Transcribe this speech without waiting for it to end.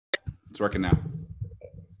It's working now.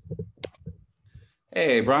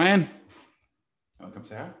 Hey, Bryan. Welcome,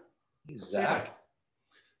 Sarah. Hey, Zach.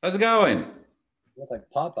 How's it going? You look like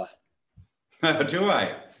Papa. Do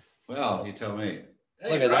I? Well, you tell me.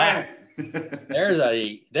 Hey, look at Bryan.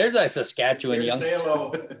 That. There's a Saskatchewan young. Say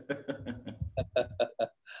hello.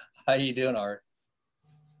 How you doing, Art?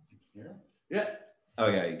 Yeah. Oh,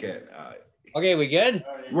 yeah, you good. Okay, we good?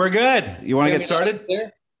 We're good. You want to get started?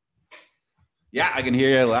 Yeah, I can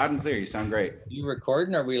hear you loud and clear. You sound great. You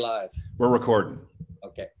recording or are we live? We're recording.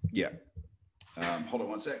 Okay. Yeah. Hold on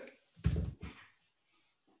one sec.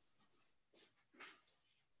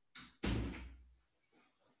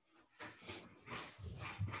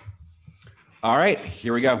 All right,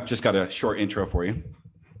 here we go. Just got a short intro for you.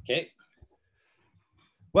 Okay.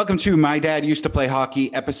 Welcome to My Dad Used to Play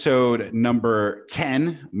Hockey, episode number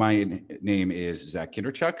 10. My name is Zak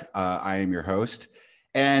Kindrachuk. I am your host.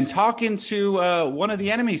 And talking to one of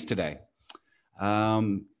the enemies today.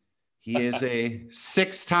 He is a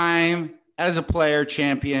 6-time as a player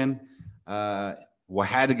champion.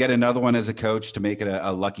 Had to get another one as a coach to make it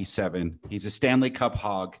a lucky 7. He's a Stanley Cup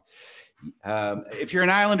hog. If you're an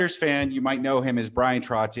Islanders fan, you might know him as Bryan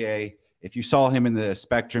Trottier. If you saw him in the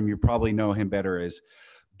Spectrum, you probably know him better as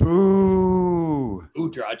Boo.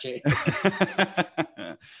 Boo Trottier.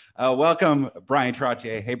 Welcome, Bryan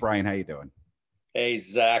Trottier. Hey, Bryan, how you doing? Hey,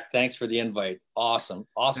 Zach. Thanks for the invite. Awesome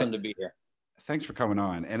to be here. Thanks for coming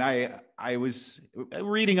on. And I was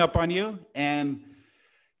reading up on you, and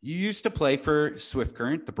you used to play for Swift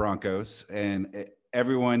Current, the Broncos, and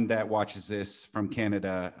everyone that watches this from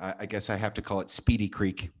Canada, I guess I have to call it Speedy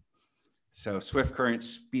Creek. So Swift Current,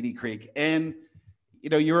 Speedy Creek. And, you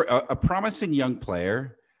know, you're a promising young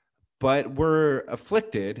player, but we're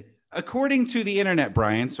afflicted, according to the internet,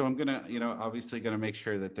 Bryan. So I'm going to, obviously going to make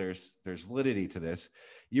sure that there's validity to this.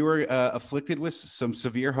 You were afflicted with some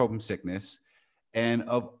severe homesickness. And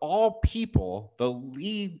of all people, the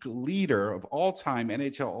league leader of all time,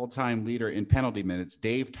 NHL all-time leader in penalty minutes,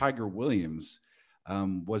 Dave Tiger Williams,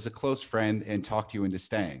 was a close friend and talked you into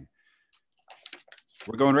staying.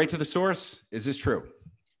 We're going right to the source. Is this true?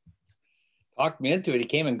 Talked me into it. He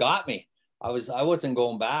came and got me. I wasn't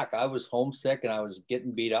going back. I was homesick and I was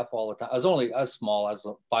getting beat up all the time. I was small. I was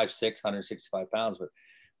 5'6", 165 pounds. But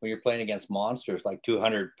when you're playing against monsters, like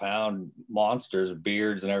 200-pound monsters,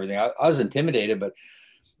 beards and everything, I was intimidated. But,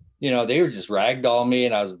 they were just ragdoll me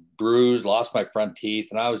and I was bruised, lost my front teeth.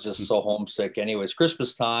 And I was just so homesick. Anyways,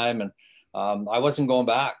 Christmas time. And I wasn't going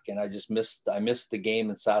back. And I just missed the game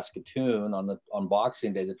in Saskatoon on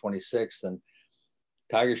Boxing Day, the 26th. And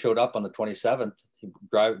Tiger showed up on the 27th. He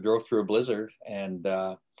drove through a blizzard and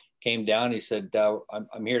came down. He said,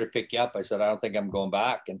 I'm here to pick you up. I said, I don't think I'm going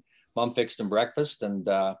back. And Mom fixed him breakfast. And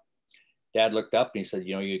Dad looked up and he said,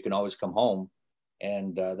 you can always come home.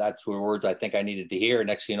 And that's the words I think I needed to hear.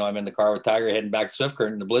 Next thing you know, I'm in the car with Tiger heading back to Swift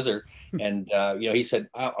Current in the blizzard. And, he said,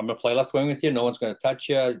 I'm going to play left wing with you. No one's going to touch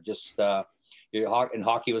you. Just and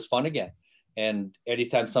hockey was fun again. And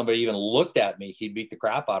anytime somebody even looked at me, he'd beat the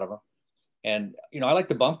crap out of them. And, I like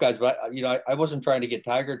to bump guys, but, I wasn't trying to get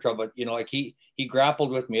Tiger in trouble, but, he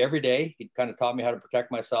grappled with me every day. He kind of taught me how to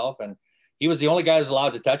protect myself. And he was the only guy who's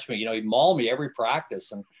allowed to touch me. He'd maul me every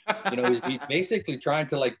practice. And, he's basically trying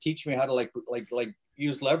to teach me how to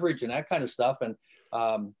use leverage and that kind of stuff. And,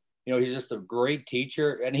 he's just a great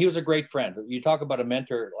teacher and he was a great friend. You talk about a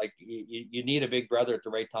mentor, you need a big brother at the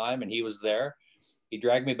right time. And he was there. He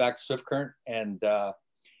dragged me back to Swift Current and,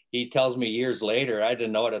 he tells me years later, I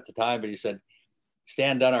didn't know it at the time, but he said,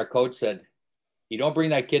 Stan Dunn, our coach, said, you don't bring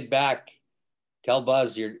that kid back. Tell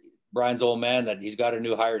Buzz, Brian's old man, that he's got a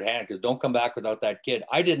new hired hand because don't come back without that kid.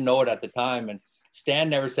 I didn't know it at the time. And Stan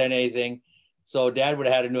never said anything. So Dad would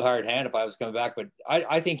have had a new hired hand if I was coming back. But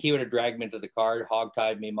I think he would have dragged me into the car,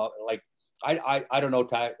 hog-tied me. I don't know.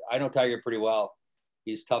 I know Tiger pretty well.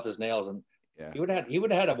 He's tough as nails. And yeah. He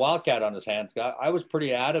would have had a wildcat on his hands. I was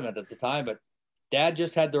pretty adamant at the time, but Dad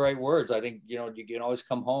just had the right words. I think, you can always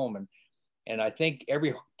come home. And I think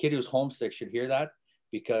every kid who's homesick should hear that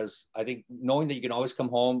because I think knowing that you can always come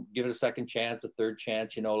home, give it a second chance, a third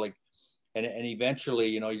chance, and eventually,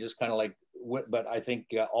 you just kind of but I think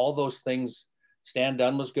all those things, Stan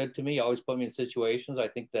Dunn was good to me. He always put me in situations. I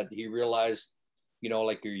think that he realized,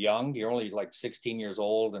 you're young, you're only 16 years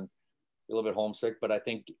old and a little bit homesick, but I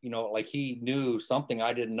think, he knew something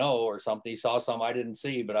I didn't know or something. He saw something I didn't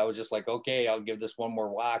see, but I was just okay, I'll give this one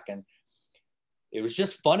more whack. And it was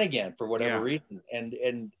just fun again for whatever reason.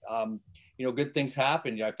 And good things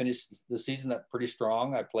happened. I finished the season pretty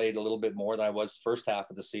strong. I played a little bit more than I was first half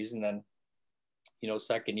of the season. Then,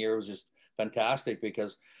 second year was just fantastic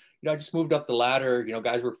because, I just moved up the ladder.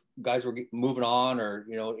 Guys were moving on, or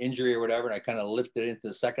injury or whatever, and I kind of lifted into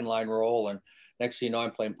the second line role. And next thing you know,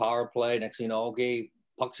 I'm playing power play. Next thing you know, okay,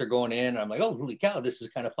 pucks are going in. I'm like, oh, holy cow, this is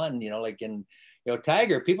kind of fun.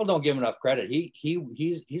 Tiger, people don't give him enough credit.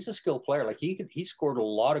 He's a skilled player. Like he scored a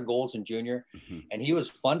lot of goals in junior, and he was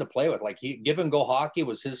fun to play with. Like give and go hockey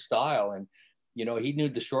was his style, and he knew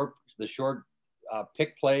the short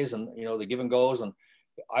pick plays and the give and goes. And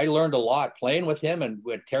I learned a lot playing with him, and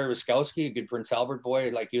with Terry Wiskowski, a good Prince Albert boy.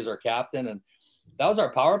 Like he was our captain, and that was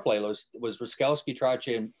our power play. Was Wiskowski,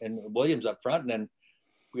 Trottier, and Williams up front, and then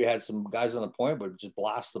we had some guys on the point, but just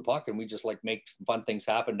blast the puck, and we just like make fun things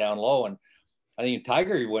happen down low. And I think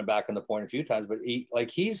Tiger went back on the point a few times, but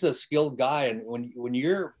he's a skilled guy. And when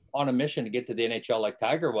you're on a mission to get to the NHL like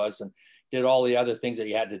Tiger was, and did all the other things that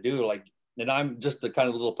he had to do, and I'm just the kind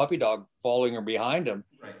of little puppy dog following or behind him.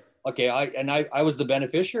 Right. Okay. I was the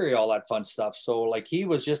beneficiary of all that fun stuff. So like, he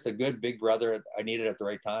was just a good big brother I needed at the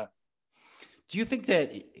right time. Do you think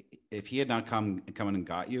that if he had not come in and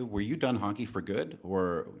got you, were you done hockey for good?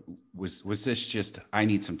 Or was this just, I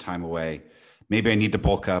need some time away? Maybe I need to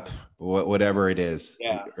bulk up, whatever it is.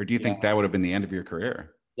 Yeah. Or do you think that would have been the end of your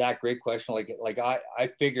career? Zach, great question. Like I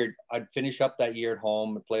figured I'd finish up that year at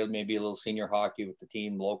home and play maybe a little senior hockey with the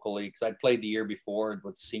team locally, because I'd played the year before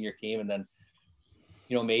with the senior team. And then,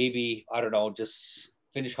 maybe, I don't know, just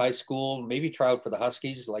finish high school, maybe try out for the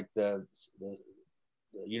Huskies, like the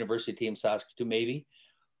university team, Saskatoon, maybe.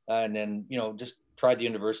 And then, just try the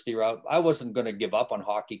university route. I wasn't going to give up on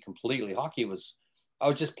hockey completely. I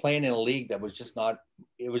was just playing in a league that was just not,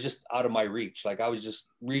 it was just out of my reach. Like I was just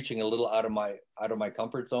reaching a little out of my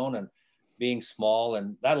comfort zone and being small.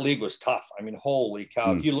 And that league was tough. I mean, holy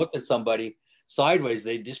cow. If you looked at somebody sideways,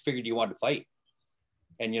 they just figured you wanted to fight.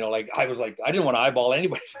 And, I was like, I didn't want to eyeball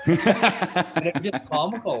anybody. And it was just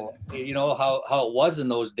comical, how it was in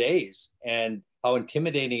those days and how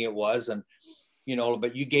intimidating it was. And,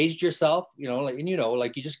 but you gauged yourself, you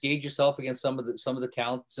just gauge yourself against some of the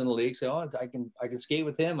talents in the league. Say, oh, I can skate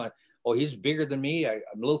with him. He's bigger than me. I'm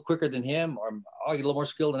a little quicker than him, or I get a little more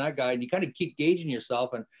skill than that guy. And you kind of keep gauging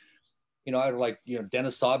yourself. And, I like,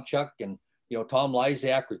 Dennis Sobchuk and, Tom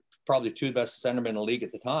Lysiak were probably two of the best centermen in the league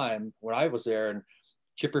at the time when I was there. And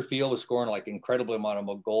Chipperfield was scoring like incredible amount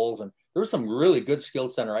of goals. And there were some really good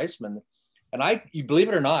skilled center icemen. And you believe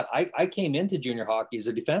it or not, I came into junior hockey as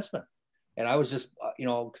a defenseman. And I was just,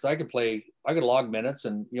 because I could log minutes.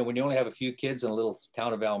 And, when you only have a few kids in a little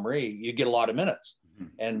town of Val-Marie, you get a lot of minutes.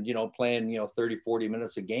 And, playing, 30, 40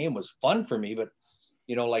 minutes a game was fun for me. But,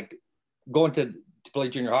 like going to play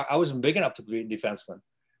junior hockey, I wasn't big enough to be a defenseman.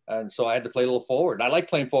 And so I had to play a little forward. And I like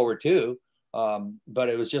playing forward too. But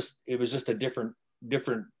it was just a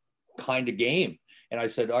different kind of game. And I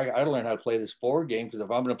said, I got to learn how to play this forward game, because if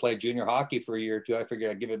I'm going to play junior hockey for a year or two, I figured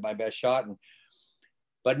I'd give it my best shot.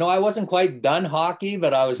 But no, I wasn't quite done hockey,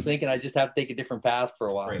 but I was thinking I just have to take a different path for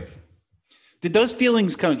a while. Right. Did those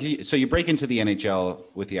feelings come? So you break into the NHL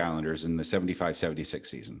with the Islanders in the 75-76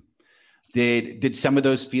 season. Did some of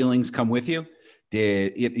those feelings come with you?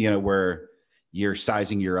 Did it, where you're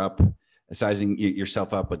sizing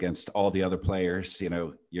yourself up against all the other players,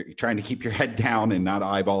 you're trying to keep your head down and not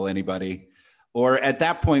eyeball anybody? Or at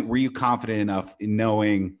that point, were you confident enough in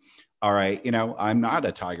knowing, all right, I'm not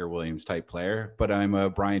a Tiger Williams type player, but I'm a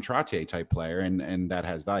Bryan Trottier type player, and that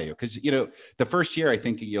has value? Because, the first year, I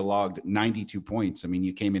think you logged 92 points. I mean,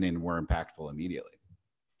 you came in and were impactful immediately.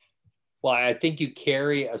 Well, I think you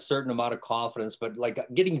carry a certain amount of confidence, but like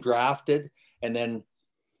getting drafted and then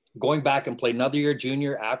going back and play another year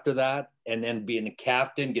junior after that, and then being a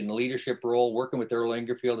captain, getting a leadership role, working with Earl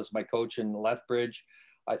Ingerfield as my coach in Lethbridge,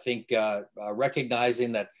 I think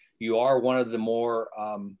recognizing that you are one of the more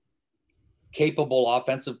capable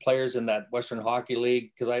offensive players in that Western Hockey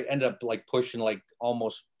League, because I ended up like pushing like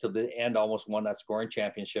almost to the end, almost won that scoring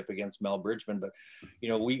championship against Mel Bridgman. But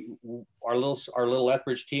our little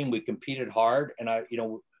Lethbridge team, we competed hard, and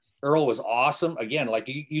Earl was awesome. Again, like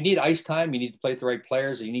you need ice time, you need to play with the right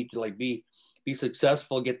players, and you need to like be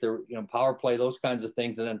successful, get the power play, those kinds of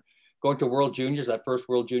things. And then going to World Juniors, that first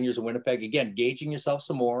World Juniors in Winnipeg, again, gauging yourself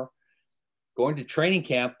some more, going to training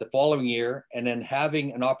camp the following year, and then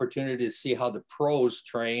having an opportunity to see how the pros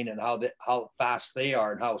train and how fast they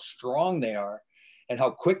are and how strong they are and how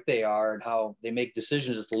quick they are and how they make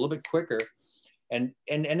decisions just a little bit quicker. And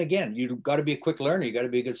again, you've got to be a quick learner. You got to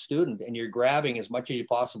be a good student, and you're grabbing as much as you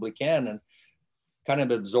possibly can and kind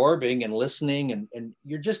of absorbing and listening, and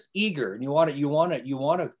you're just eager, and you want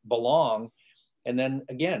to belong. And then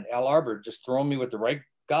again, Al Arbor just throwing me with the right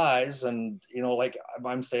guys, and like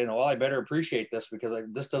I'm saying, well, I better appreciate this, because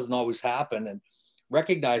this doesn't always happen, and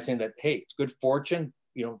recognizing that, hey, it's good fortune,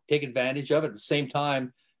 take advantage of it. At the same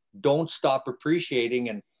time, don't stop appreciating.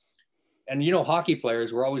 And hockey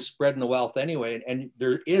players, we're always spreading the wealth anyway. And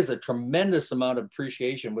there is a tremendous amount of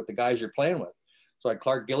appreciation with the guys you're playing with. So like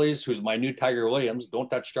Clark Gillies, who's my new Tiger Williams, don't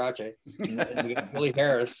touch Trottier. And we got Billy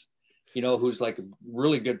Harris, who's like a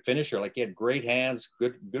really good finisher. Like he had great hands,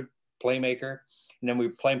 good playmaker. And then we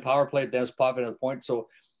were playing power play, Dennis popping at the point. So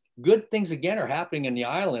good things again are happening in the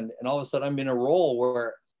island. And all of a sudden I'm in a role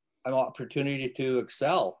where I'm an opportunity to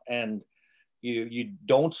excel. And you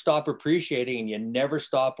don't stop appreciating, and you never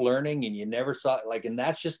stop learning, and you never stop and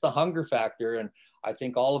that's just the hunger factor. And I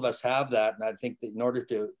think all of us have that. And I think that in order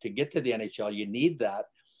to get to the NHL, you need that.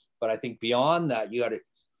 But I think beyond that, you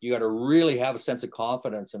got to really have a sense of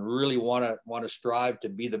confidence and really want to strive to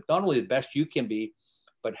be not only the best you can be,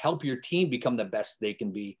 but help your team become the best they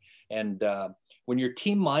can be. And when you're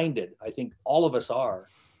team minded, I think all of us are.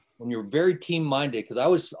 When you're very team minded, because I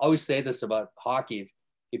always say this about hockey.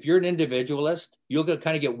 If you're an individualist, you'll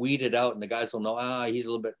kind of get weeded out, and the guys will know, he's a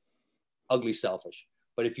little bit ugly selfish.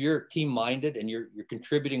 But if you're team-minded and you're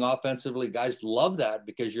contributing offensively, guys love that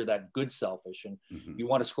because you're that good selfish, and you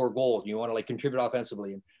want to score goals, you want to contribute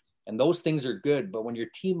offensively, and those things are good. But when you're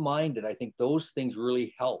team-minded, I think those things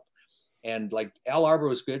really help. And Al Arbor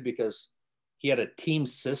was good because he had a team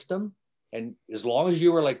system, and as long as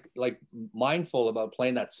you were like mindful about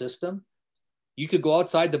playing that system, you could go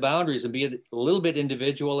outside the boundaries and be a little bit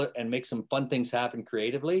individual and make some fun things happen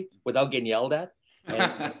creatively without getting yelled at.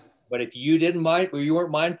 But if you didn't mind, or you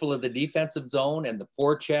weren't mindful of the defensive zone and the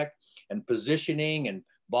forecheck and positioning and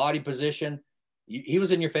body position, he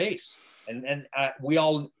was in your face. And we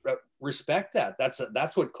all respect that.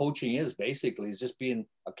 That's what coaching is basically, is just being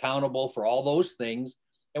accountable for all those things.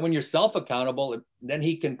 And when you're self-accountable, then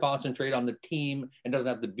he can concentrate on the team and doesn't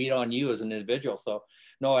have to beat on you as an individual. So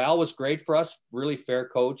no, Al was great for us, really fair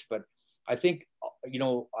coach. But I think,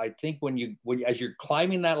 when as you're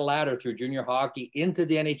climbing that ladder through junior hockey into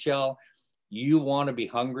the NHL, you want to be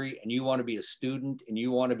hungry, and you want to be a student, and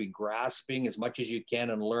you want to be grasping as much as you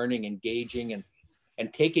can and learning, engaging,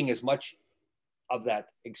 and taking as much of that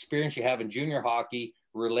experience you have in junior hockey,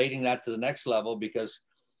 relating that to the next level, because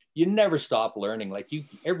you never stop learning.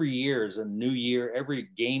 Every year is a new year. Every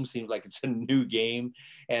game seems like it's a new game.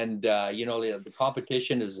 And, the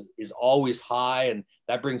competition is always high, and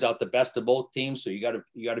that brings out the best of both teams. So you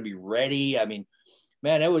gotta be ready. I mean,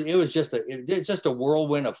 man, it's just a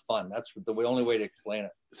whirlwind of fun. That's the only way to explain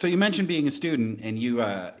it. So you mentioned being a student, and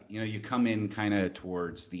you come in kind of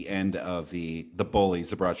towards the end of the Bullies,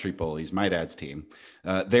 the Broad Street Bullies, my dad's team,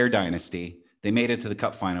 their dynasty. They made it to the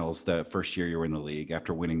Cup Finals the first year you were in the league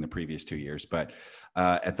after winning the previous 2 years. But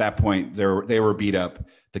at that point, they were beat up.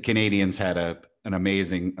 The Canadians had an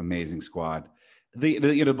amazing squad.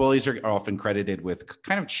 The Bullies are often credited with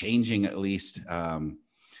kind of changing at least the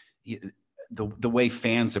way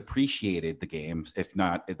fans appreciated the games, if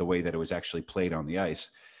not the way that it was actually played on the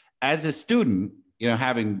ice. As a student,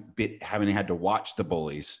 having had to watch the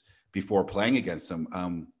Bullies before playing against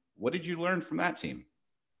them, what did you learn from that team?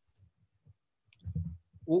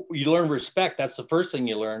 You learn respect. That's the first thing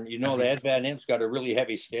you learn. That Ed Van Impe's got a really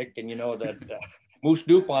heavy stick, and that Moose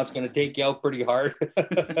DuPont's going to take you out pretty hard.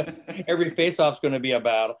 Every faceoff's going to be a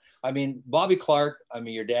battle. I mean, Bobby Clark,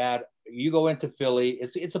 your dad, you go into Philly,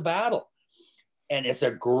 it's a battle, and it's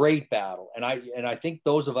a great battle. And I think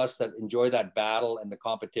those of us that enjoy that battle and the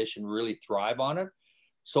competition really thrive on it.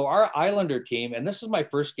 So our Islander team, and this is my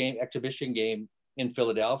first exhibition game in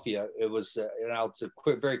Philadelphia. It was, it's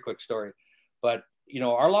a very quick story, but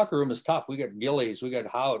our locker room is tough. We got Gillies, we got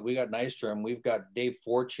Howard, we got Nystrom, we've got Dave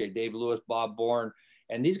Fortier, Dave Lewis, Bob Bourne.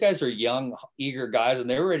 And these guys are young, eager guys, and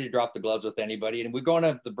they're ready to drop the gloves with anybody. And we're going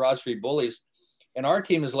up the Broad Street Bullies, and our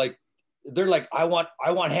team is they're like, I want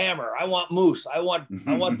Hammer, I want Moose, I want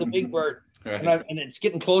the Big Bird. Right. And it's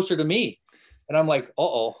getting closer to me. And I'm like,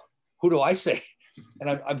 who do I say? And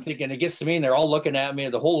I'm thinking, it gets to me, and they're all looking at me,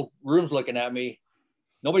 and the whole room's looking at me.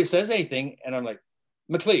 Nobody says anything. And I'm like,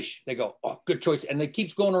 McLeish. They go, good choice. And it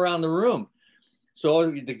keeps going around the room.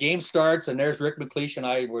 So the game starts, and there's Rick McLeish and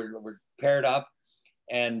I were paired up.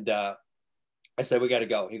 And I said, we got to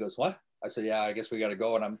go. He goes, what? I said, yeah, I guess we got to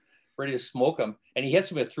go. And I'm ready to smoke him. And he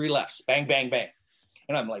hits me with 3 lefts. Bang, bang, bang.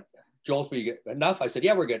 And I'm like, Joel, enough? I said,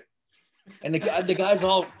 yeah, we're good. And the guys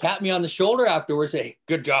all pat me on the shoulder afterwards, say,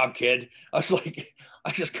 good job, kid. I was like,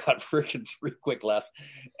 I just got freaking 3 quick left.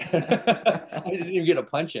 I didn't even get a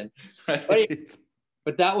punch in. Right.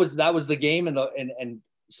 But that was the game, and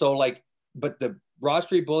so but the Broad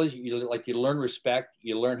Street Bullies, you learn respect,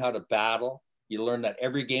 you learn how to battle, you learn that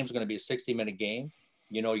every game is going to be a 60-minute game.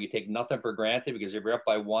 You take nothing for granted, because if you're up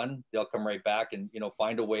by 1, they'll come right back and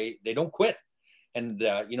find a way. They don't quit, And,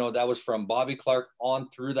 that was from Bobby Clarke on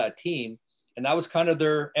through that team. And that was kind of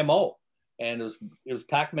their MO. And it was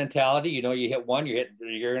pack mentality. You hit one, you're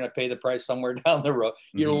going to pay the price somewhere down the road.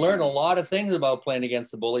 You learn a lot of things about playing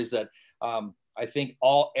against the bullies that I think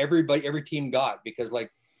every team got, because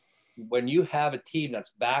like when you have a team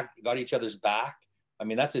that's got each other's back, I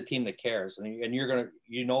mean, that's a team that cares, and you're going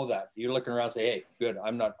to, that you're looking around and say, hey, good,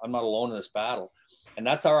 I'm not alone in this battle. And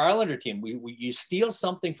that's our Islander team. You steal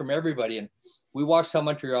something from everybody. And we watched how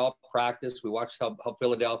Montreal practiced. We watched how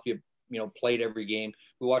Philadelphia, played every game.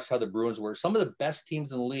 We watched how the Bruins were. Some of the best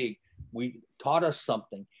teams in the league. We taught us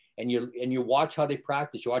something. And you watch how they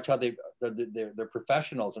practice. You watch how they're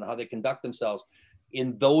professionals and how they conduct themselves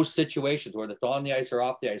in those situations, whether it's on the ice or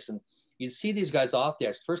off the ice. And you see these guys off the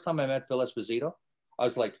ice. First time I met Phil Esposito, I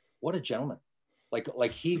was like, what a gentleman.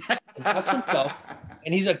 Like he conducts himself,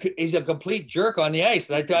 and he's a complete jerk on the ice.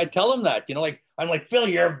 And I tell him that, I'm like, Phil,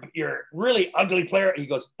 you're a really ugly player. He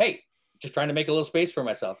goes, hey, just trying to make a little space for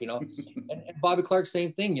myself, and Bobby Clarke,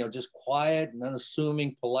 same thing, just quiet and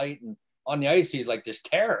unassuming, polite, and on the ice he's like this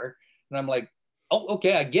terror. And I'm like, oh,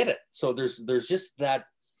 okay, I get it. So there's just that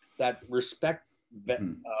respect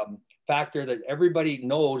factor that everybody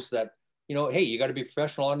knows that, hey, you got to be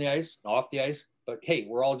professional on the ice, off the ice, but hey,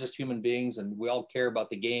 we're all just human beings, and we all care about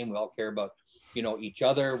the game. We all care about, each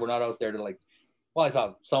other. We're not out there to I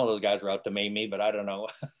thought some of those guys were out to maim me, but I don't know.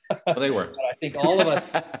 Well, they were. But I think all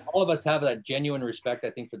of us have that genuine respect, I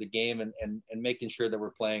think, for the game, and making sure that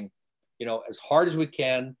we're playing, as hard as we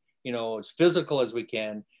can, as physical as we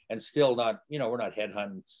can, and still not, we're not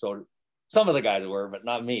headhunting. So some of the guys were, but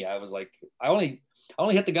not me. I was like, I only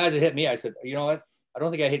hit the guys that hit me. I said, you know what? I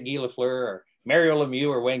don't think I hit Guy Lafleur or Mario Lemieux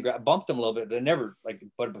or Wayne Grant. Bumped them a little bit. They never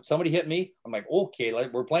but somebody hit me. I'm like, okay,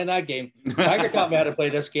 we're playing that game. Tiger taught me how to play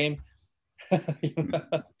this game.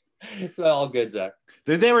 It's all good, Zach.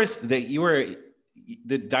 You were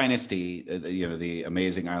the dynasty, the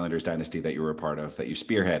amazing Islanders dynasty that you were a part of, that you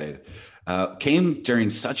spearheaded, came during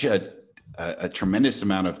such a tremendous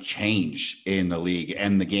amount of change in the league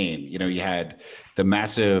and the game. You had the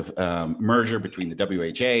massive merger between the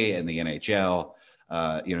WHA and the NHL,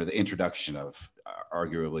 the introduction of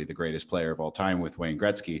arguably the greatest player of all time with Wayne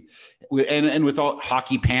Gretzky, and with all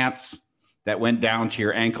hockey pants that went down to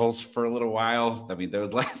your ankles for a little while. I mean,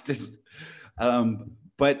 those lasted.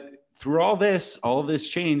 But through all this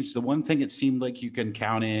change, the one thing it seemed like you can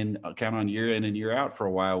count on year in and year out for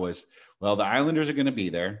a while was, well, the Islanders are going to be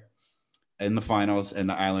there in the finals, and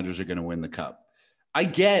the Islanders are going to win the cup. I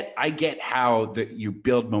get how you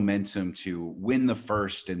build momentum to win the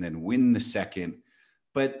first and then win the second,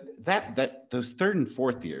 but that those third and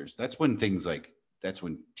fourth years, that's when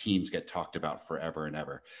teams get talked about forever and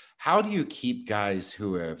ever. How do you keep guys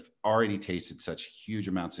who have already tasted such huge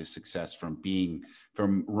amounts of success from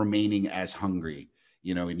remaining as hungry,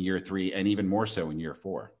 in year 3 and even more so in year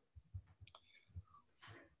 4?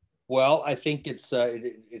 Well, I think it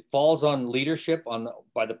falls on leadership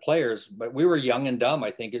by the players, but we were young and dumb.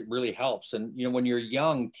 I think it really helps. And, when you're a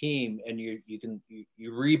young team and you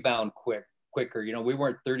rebound quicker, we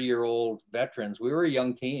weren't 30-year-old veterans. We were a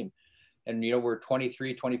young team. And, we're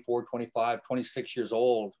 23, 24, 25, 26 years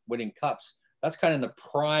old winning cups. That's kind of in the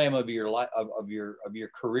prime of your life, of your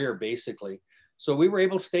career, basically. So we were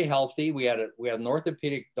able to stay healthy. We had an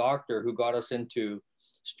orthopedic doctor who got us into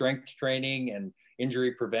strength training and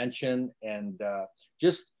injury prevention, and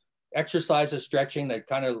just exercises, stretching that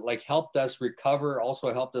kind of helped us recover,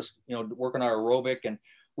 also helped us, work on our aerobic. And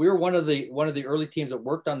we were one of the early teams that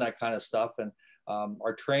worked on that kind of stuff. And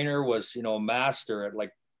our trainer was, a master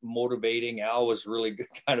at motivating. Al was really good,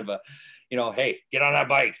 kind of a, hey, get on that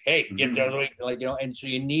bike. Hey, get the other way. And so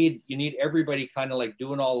you need everybody kind of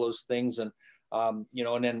doing all those things. And, and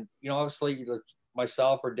then, obviously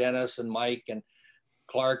myself or Dennis and Mike and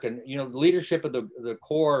Clark, and the leadership of the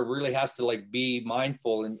core really has to be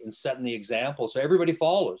mindful in setting the example, so everybody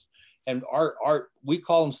follows. And our we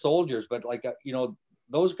call them soldiers, but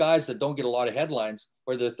those guys that don't get a lot of headlines,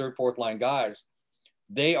 or the third, fourth line guys,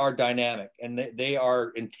 they are dynamic and they are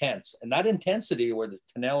intense. And that intensity, whether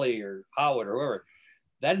Tonelli or Howard or whoever,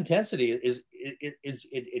 that intensity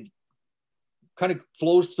it kind of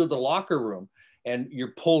flows through the locker room. And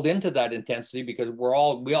you're pulled into that intensity because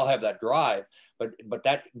we all have that drive, but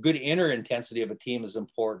that good inner intensity of a team is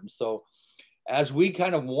important. So as we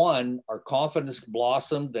kind of won, our confidence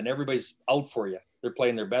blossomed, then everybody's out for you. They're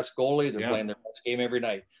playing their best goalie. They're playing their best game every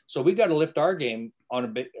night. So we got to lift our game on a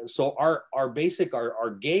bit. So our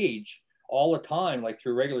gauge all the time,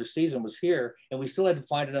 through regular season, was here, and we still had to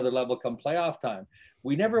find another level come playoff time.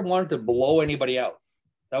 We never wanted to blow anybody out.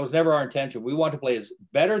 That was never our intention. We want to play as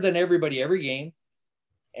better than everybody every game,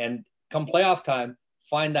 and come playoff time,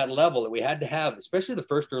 find that level that we had to have, especially the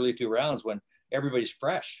first early 2 rounds when everybody's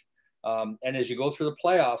fresh. And as you go through the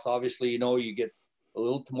playoffs, obviously, you get a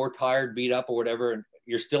little more tired, beat up or whatever, and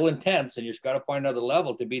you're still intense and you've got to find another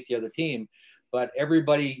level to beat the other team. But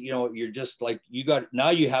everybody, you're just like, now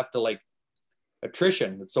you have to like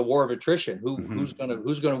attrition. It's a war of attrition. Who's going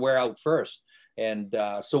to wear out first? And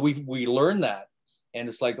so we learned that. And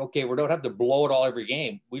it's like, okay, we don't have to blow it all every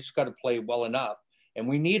game. We just got to play well enough. And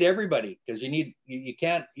we need everybody, because you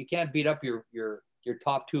can't beat up your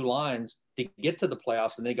top 2 lines to get to the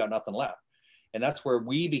playoffs and they got nothing left. And that's where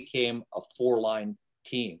we became a 4-line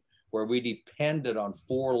team, where we depended on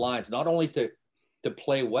 4 lines, not only to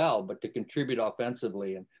play well, but to contribute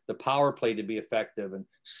offensively, and the power play to be effective and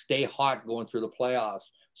stay hot going through the playoffs.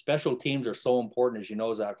 Special teams are so important, as you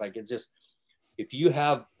know, Zach. Like, it's just, if you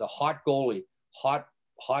have the hot goalie, hot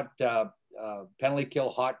penalty kill,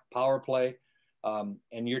 hot power play,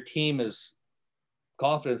 and your team is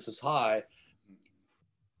confidence is high,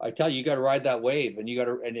 I tell you, you got to ride that wave, and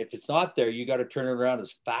and if it's not there, you got to turn it around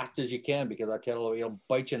as fast as you can, because I tell you, it'll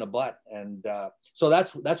bite you in the butt. And so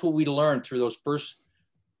that's what we learned through those first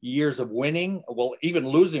years of winning. Well, even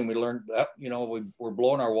losing, we learned that, we're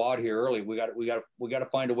blowing our wad here early. We got to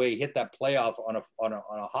find a way to hit that playoff on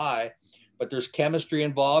a high. But there's chemistry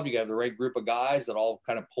involved. You got the right group of guys that all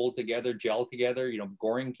kind of pulled together, gel together.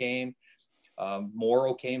 Goring came,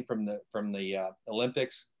 Morrow came from the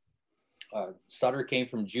Olympics. Sutter came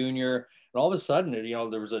from junior, and all of a sudden,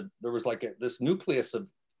 there was like this nucleus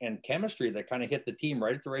and chemistry that kind of hit the team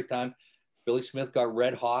right at the right time. Billy Smith got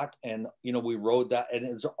red hot, and we rode that,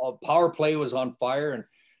 and power play was on fire,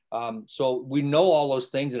 and so we know all those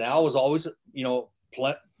things. And Al was always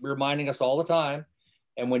reminding us all the time.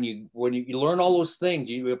 And when you learn all those things,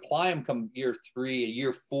 you apply them come year 3 and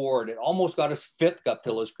year 4, and it almost got us 5th cup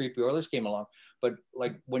till those creepy Oilers came along. But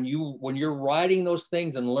like when you're riding those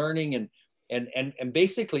things and learning and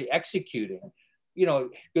basically executing,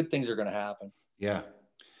 good things are going to happen. Yeah.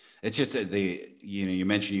 It's just that you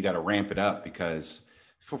mentioned you got to ramp it up, because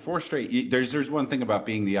for 4 straight, there's one thing about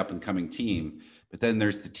being the up and coming team, but then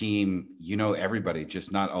there's the team, everybody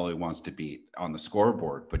just not only wants to beat on the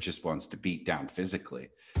scoreboard, but just wants to beat down physically.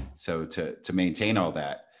 So to maintain all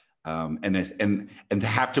that, and to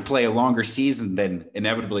have to play a longer season than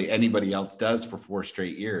inevitably anybody else does for 4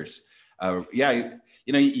 straight years.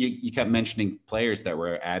 You kept mentioning players that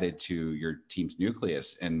were added to your team's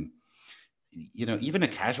nucleus, and even a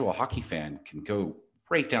casual hockey fan can go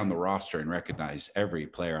right down the roster and recognize every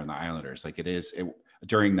player on the Islanders. Like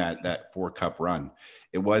during that 4 cup run,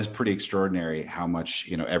 it was pretty extraordinary how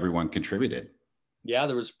much everyone contributed. Yeah,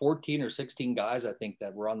 there was 14 or 16 guys, I think,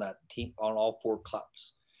 that were on that team on all 4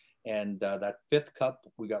 cups. And that 5th cup,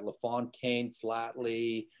 we got LaFontaine,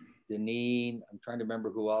 Flatley, Deneen. I'm trying to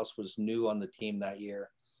remember who else was new on the team that year.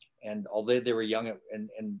 And although they were young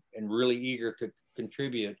and really eager to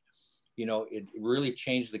contribute, it really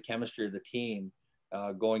changed the chemistry of the team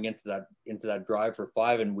going into that drive for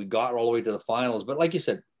 5. And we got all the way to the finals. But like you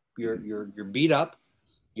said, you're beat up.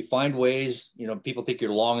 You find ways. People think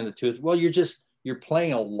you're long in the tooth. Well, you're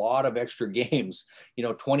playing a lot of extra games,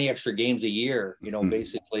 20 extra games a year,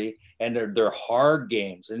 basically. And they're hard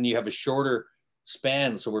games. And you have a shorter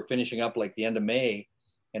span. So we're finishing up like the end of May.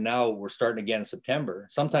 And now we're starting again in September.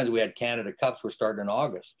 Sometimes we had Canada Cups. We're starting in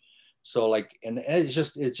August. So and it's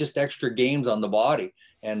just extra games on the body.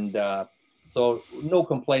 And so no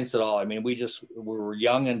complaints at all. I mean, we were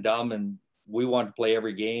young and dumb, and we wanted to play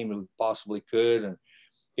every game we possibly could. And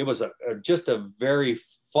it was just a very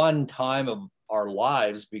fun time of our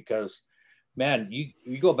lives, because, man,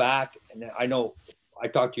 you go back, and I know I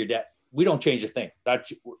talked to your dad. We don't change a thing. That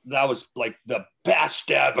was like the best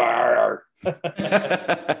ever.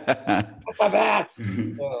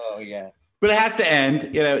 Oh yeah. But it has to end.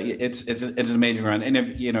 It's an amazing run. And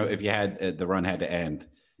if you had the run had to end,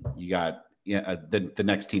 you got the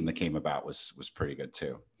next team that came about was pretty good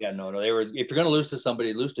too. Yeah, no, they were. If you're going to lose to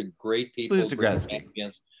somebody, lose to great people, lose to Gretzky,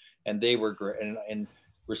 and they were great and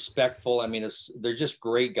respectful. I mean, they're just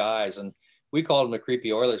great guys, and we called them the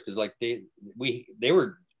creepy Oilers because they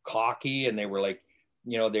were cocky, and they were like,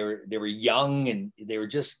 they were young, and they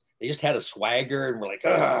just had a swagger, and we're like,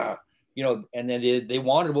 and then they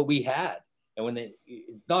wanted what we had. And when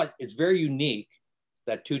it's very unique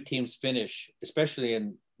that 2 teams finish, especially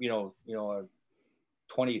in, a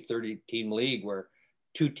 20, 30 team league where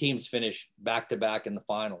 2 teams finish back to back in the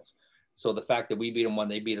finals. So the fact that we beat them when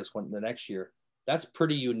they beat us the next year, that's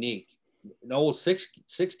pretty unique. An old six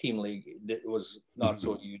team league that was not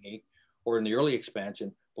so unique, or in the early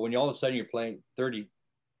expansion. But when all of a sudden you're playing 30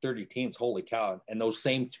 teams, holy cow. And those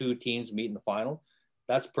same 2 teams meet in the final,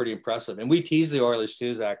 that's pretty impressive. And we teased the Oilers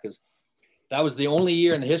too, Zach, because that was the only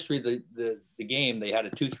year in the history of the game they had a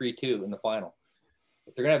 2-3-2 in the final.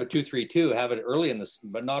 If they're gonna have a 2-3-2, have it early in this,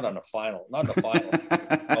 but not on the final. Not in the final.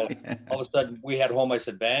 All of a sudden, we had home ice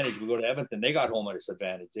advantage. We go to Edmonton, they got home ice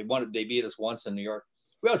advantage. They beat us once in New York.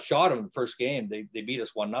 We outshot them in the first game. They beat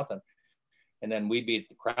us 1-0, and then we beat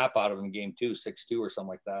the crap out of them in game 2, 6-2 or something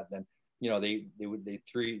like that. Then they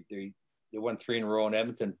won 3 in a row in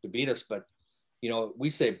Edmonton to beat us, but. We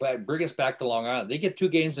say, bring us back to Long Island. They get 2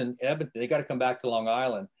 games in Edmonton. They got to come back to Long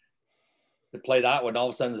Island to play that one. All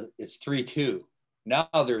of a sudden, it's 3-2. Now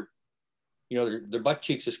their butt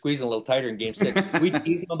cheeks are squeezing a little tighter in game 6. We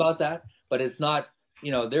tease them about that, but it's not.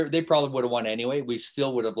 They probably would have won anyway. We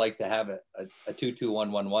still would have liked to have a 2-2,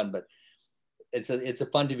 1-1-1, but it's a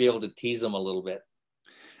fun to be able to tease them a little bit.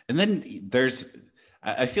 And then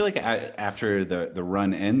I feel like after the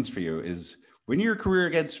run ends for you is when your career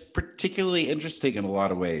gets particularly interesting in a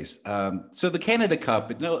lot of ways. So the Canada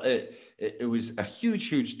Cup, it was a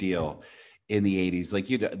huge deal in the 80s. Like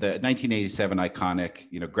the 1987 iconic,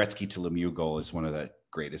 Gretzky to Lemieux goal is one of the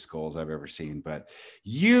greatest goals I've ever seen. But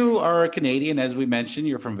you are a Canadian, as we mentioned,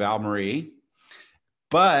 you're from Val-Marie,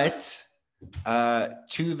 but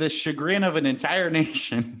to the chagrin of an entire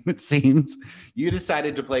nation, it seems, you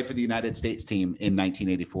decided to play for the United States team in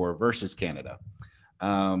 1984 versus Canada.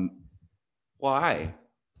 Why?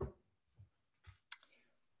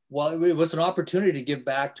 Well, it was an opportunity to give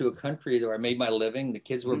back to a country where I made my living. The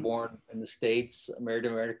kids were born in the States, married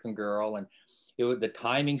an American girl, and the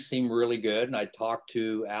timing seemed really good. And I talked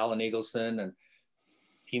to Alan Eagleson and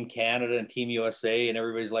Team Canada and Team USA, and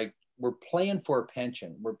everybody's like, we're playing for a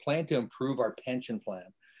pension. We're playing to improve our pension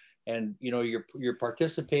plan. And, you're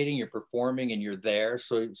participating, you're performing, and you're there.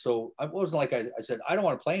 So I wasn't like, I said, I don't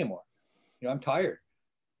want to play anymore. I'm tired.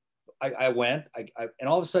 I went, and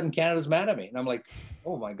all of a sudden Canada's mad at me, and I'm like,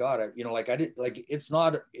 oh my God, it's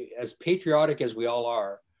not as patriotic as we all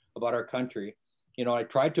are about our country. I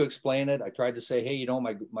tried to explain it. I tried to say, hey,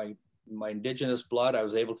 my indigenous blood, I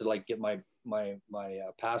was able to get my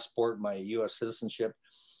passport, my U.S. citizenship,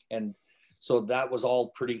 and so that was all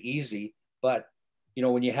pretty easy. But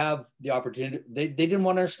when you have the opportunity, they didn't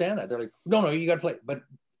want to understand that. They're like, no, you got to play. But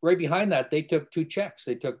right behind that, they took 2 Czechs.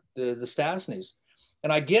 They took the Stasnys.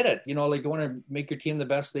 And I get it, you want to make your team the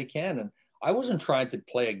best they can. And I wasn't trying to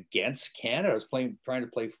play against Canada. I was trying to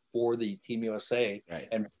play for the Team USA, right.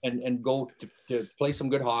 and go to play some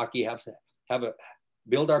good hockey,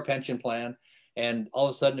 build our pension plan. And all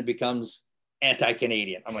of a sudden it becomes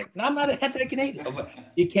anti-Canadian. I'm like, no, I'm not anti-Canadian.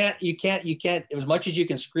 You can't, as much as you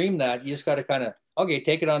can scream that, you just got to kind of, okay,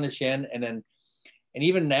 take it on the chin. And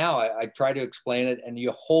even now, I try to explain it, and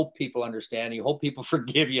you hope people understand. You hope people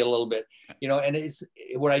forgive you a little bit, And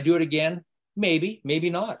would I do it again? Maybe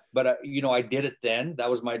not. But I did it then. That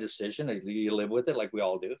was my decision. You live with it, like we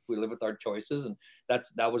all do. We live with our choices, and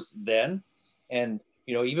that was then. And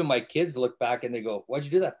even my kids look back and they go, "Why'd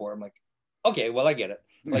you do that for?" I'm like, "Okay, well, I get it.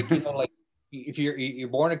 Like if you're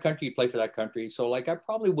born in a country, you play for that country. So I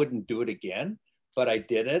probably wouldn't do it again." But I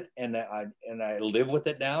did it, and I live with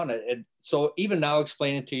it now. And so even now,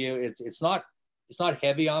 explaining to you, it's not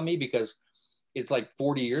heavy on me because it's like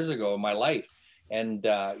 40 years ago in my life, and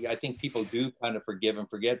I think people do kind of forgive and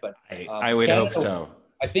forget. But I would hope so.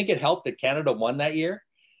 I think it helped that Canada won that year.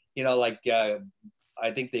 I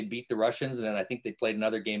think they beat the Russians, and then I think they played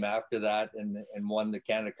another game after that and won the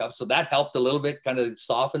Canada Cup. So that helped a little bit, kind of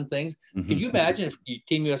soften things. Mm-hmm. Could you imagine if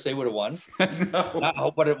Team USA would have won?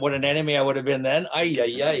 No. What an enemy I would have been then.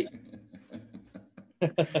 Ay.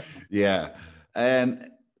 Yeah. And,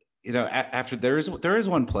 after there is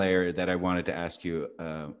one player that I wanted to ask you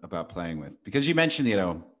about playing with, because you mentioned,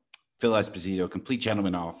 Phil Esposito, complete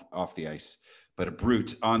gentleman off the ice, but a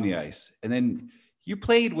brute on the ice. And then you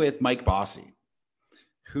played with Mike Bossy,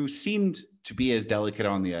 who seemed to be as delicate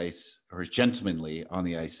on the ice or as gentlemanly on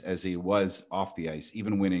the ice as he was off the ice,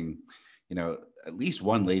 even winning, at least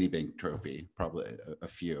one Lady Bink trophy, probably a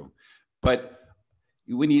few. But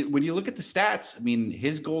when you look at the stats, I mean,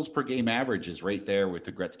 his goals per game average is right there with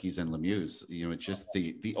the Gretzky's and Lemieux's. It's just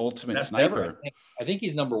the ultimate That's sniper. I think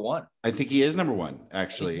he's number one. I think he is number one,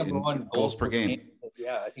 actually, number in one goals per game.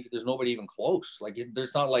 Yeah, I think there's nobody even close.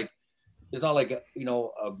 There's not like a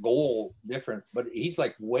goal difference, but he's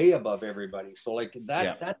way above everybody. So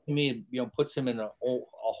that to me, puts him in a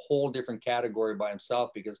whole different category by himself,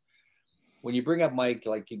 because when you bring up Mike,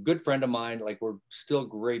 a good friend of mine, we're still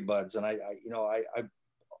great buds. And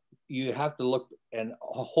you have to look, and I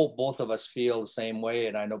hope both of us feel the same way.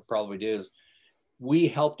 And I know probably do, is we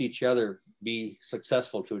helped each other be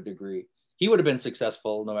successful to a degree. he would have been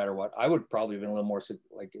successful no matter what. I would probably have been a little more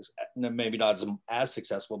like, maybe not as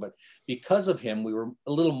successul, but because of him, we were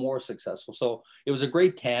a little more successful. So it was a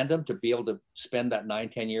great tandem to be able to spend that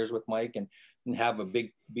 9-10 years with Mike and have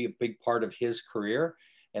be a big part of his career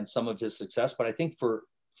and some of his success. But I think for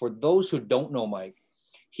those who don't know Mike,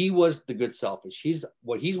 he was the good selfish. He's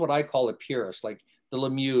what I call a purist, like the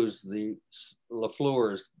Lemieux, the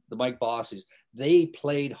Lafleurs, the Mike Bossies. They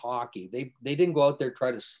played hockey. They didn't go out there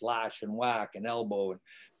try to slash and whack and elbow and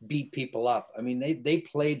beat people up. I mean, they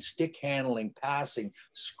played stick handling, passing,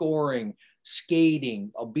 scoring,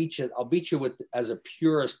 skating. I'll beat you with as a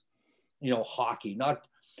purist, hockey, not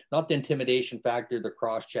the intimidation factor, the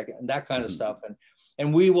cross check and that kind of stuff.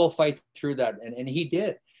 And we will fight through that. And he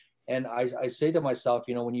did. And I say to myself,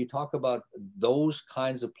 when you talk about those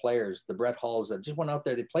kinds of players, the Brett Halls that just went out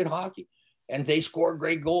there, they played hockey and they scored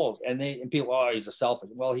great goals. And people, oh, he's a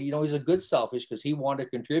selfish. Well, he's a good selfish because he wanted to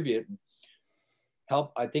contribute and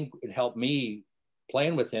help. I think it helped me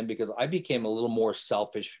playing with him because I became a little more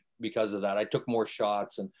selfish because of that. I took more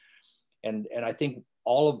shots and I think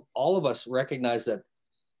all of us recognize that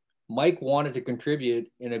Mike wanted to contribute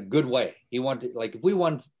in a good way. He wanted, like, if we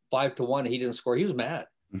won 5-1 and he didn't score, he was mad.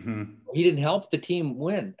 Mm-hmm. He didn't help the team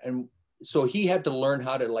win. And so he had to learn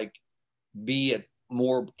how to be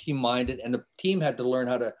more team-minded, and the team had to learn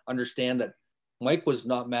how to understand that Mike was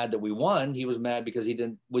not mad that we won. He was mad because he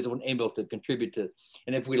wasn't able to contribute to,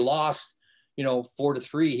 and if we lost,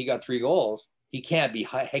 4-3, he got 3 goals. He can't be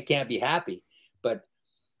happy. But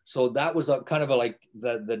so that was a kind of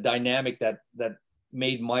the dynamic that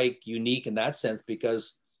made Mike unique in that sense,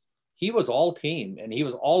 because he was all team and he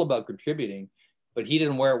was all about contributing. But he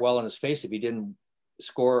didn't wear it well on his face if he didn't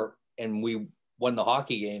score and we won the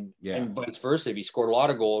hockey game. Yeah. And vice versa, if he scored a lot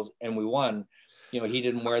of goals and we won, he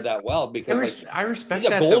didn't wear that well because I respect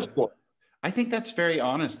that. I think that's very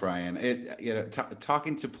honest, Brian.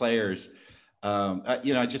 Talking to players,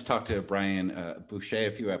 I just talked to Brian Boucher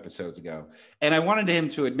a few episodes ago, and I wanted him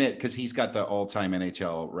to admit, because he's got the all-time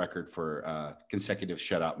NHL record for consecutive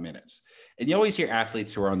shutout minutes. And you always hear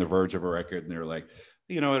athletes who are on the verge of a record and they're like,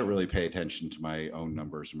 I don't really pay attention to my own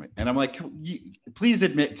numbers. And I'm like, please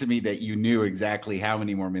admit to me that you knew exactly how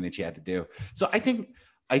many more minutes you had to do. So I think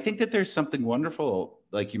that there's something wonderful,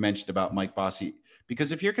 like you mentioned, about Mike Bossy,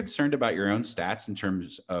 because if you're concerned about your own stats in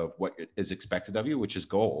terms of what is expected of you, which is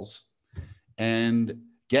goals, and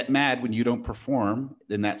get mad when you don't perform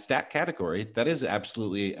in that stat category, that is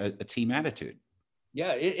absolutely a team attitude.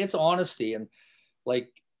 Yeah, it's honesty. And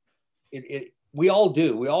we all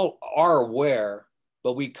do. We all are aware.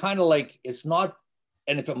 But we kind of it's not,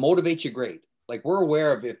 and if it motivates you, great. Like, we're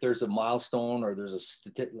aware of if there's a milestone or there's a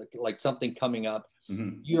like something coming up,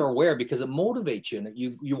 mm-hmm. You're aware because it motivates you and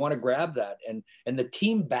you want to grab that. And the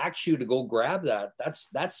team backs you to go grab that.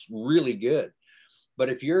 That's really good. But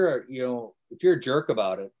if you're a jerk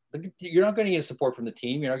about it, you're not going to get support from the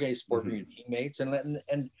team. You're not going to get support, mm-hmm. from your teammates.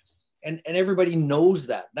 And everybody knows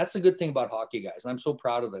that. That's the good thing about hockey guys. And I'm so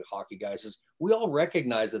proud of the hockey guys is we all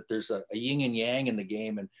recognize that there's a yin and yang in the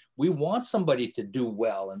game. And we want somebody to do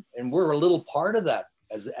well. And we're a little part of that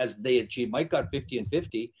as they achieve. Mike got 50 and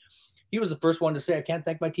 50. He was the first one to say, I can't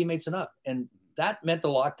thank my teammates enough. And that meant a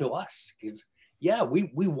lot to us because, yeah, we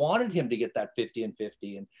wanted him to get that 50 and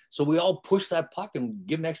 50. And so we all pushed that puck and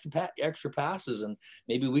give him extra passes. And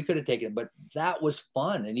maybe we could have taken it, but that was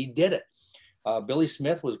fun. And he did it. Billy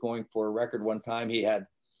Smith was going for a record one time. He had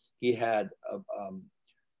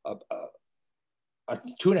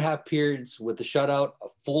 2.5 periods with the shutout, a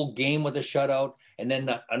full game with a shutout, and then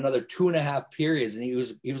another 2.5 periods. And he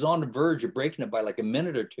was on the verge of breaking it by like a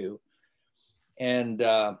minute or two. And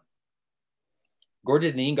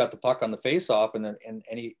Gordon Dineen got the puck on the faceoff, and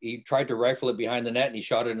he tried to rifle it behind the net, and he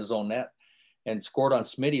shot it in his own net and scored on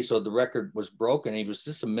Smitty. So the record was broken. He was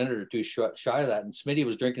just a minute or two shy of that. And Smitty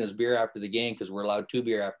was drinking his beer after the game because we're allowed 2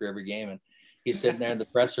 beer after every game. And he's sitting there in the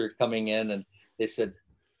presser coming in, and they said,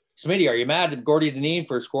 Smitty, are you mad at Gordie Dineen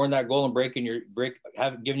for scoring that goal and giving you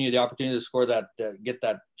the opportunity to score that, get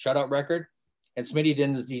that shutout record? And Smitty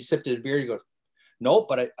didn't, he sipped his beer. He goes, nope,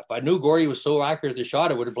 but if I knew Gordie was so accurate at the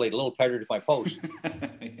shot, I would have played a little tighter to my post.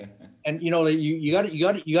 Yeah. And, you got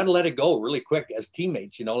to let it go really quick as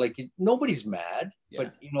teammates, nobody's mad, yeah.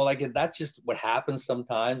 But, that's just what happens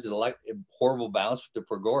sometimes. It's like a horrible bounce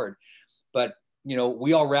for Gord. But,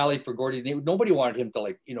 we all rallied for Gordie. Nobody wanted him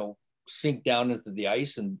to sink down into the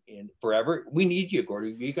ice and forever. We need you,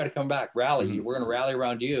 Gordie. You got to come back, rally. Mm-hmm. We're going to rally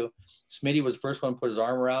around you. Smitty was the first one to put his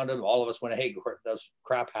arm around him. All of us went, hey, that's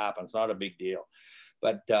crap happens. Not a big deal.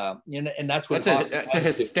 But, and that's what that's a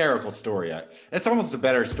hysterical story. That's almost a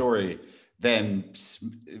better story than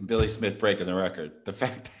Billy Smith breaking the record. The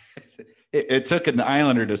fact that It took an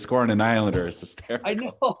Islander to score on an Islander. It's hysterical. I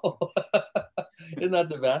know. Isn't that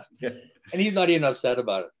the best? Yeah. And he's not even upset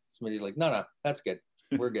about it. Somebody's like, no, that's good.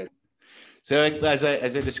 We're good. So as I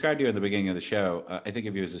described you in the beginning of the show, I think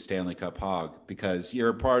of you as a Stanley Cup hog because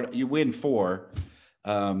you win 4.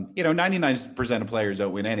 99% of players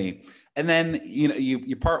don't win any. And then,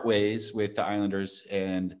 you part ways with the Islanders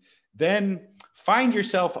and then find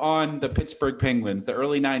yourself on the Pittsburgh Penguins, the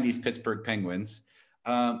early 90s Pittsburgh Penguins.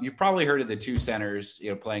 You've probably heard of the 2 centers,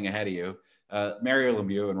 playing ahead of you, Mario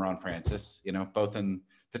Lemieux and Ron Francis, both in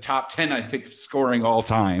the top 10, I think, scoring all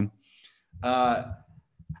time.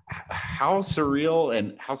 How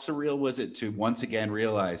surreal was it to once again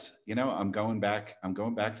realize, I'm going back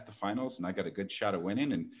to the finals and I got a good shot at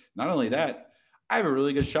winning. And not only that, I have a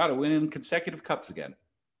really good shot at winning consecutive cups again.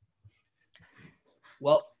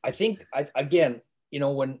 Well, I think again,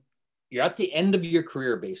 when you're at the end of your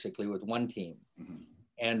career, basically with one team, mm-hmm.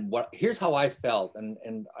 and here's how I felt.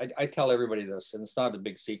 And I tell everybody this, and it's not a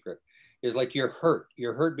big secret, is like, you're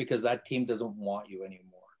hurt because that team doesn't want you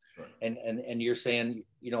anymore. Sure. And you're saying,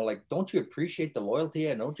 like, don't you appreciate the loyalty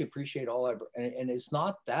and don't you appreciate all that? And it's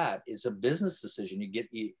not that. It's a business decision.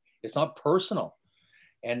 It's not personal.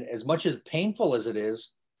 And as much as painful as it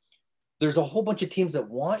is, there's a whole bunch of teams that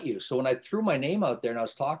want you. So when I threw my name out there and I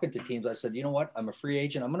was talking to teams, I said, you know what? I'm a free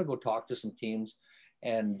agent. I'm going to go talk to some teams.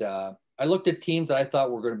 And I looked at teams that I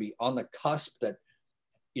thought were going to be on the cusp that,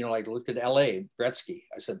 like looked at LA, Gretzky.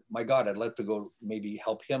 I said, my God, I'd like to go maybe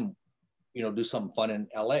help him, do something fun in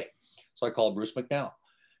LA. So I called Bruce McNeil.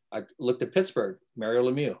 I looked at Pittsburgh, Mario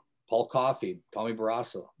Lemieux, Paul Coffey, Tommy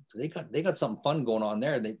Barrasso. So they got something fun going on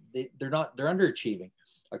there. They're underachieving.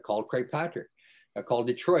 I called Craig Patrick. I called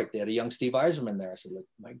Detroit. They had a young Steve Yzerman there. I said, like,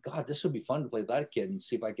 my God, this would be fun to play with that kid and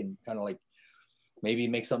see if I can kind of like maybe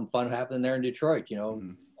make something fun happen there in Detroit.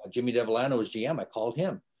 Mm-hmm. Jimmy Devellano was GM. I called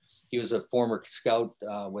him. He was a former scout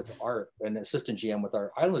with an assistant GM with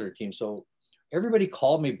our Islander team. So everybody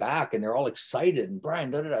called me back and they're all excited. And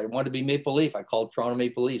Brian, I wanted to be Maple Leaf. I called Toronto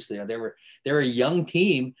Maple Leafs. They were a young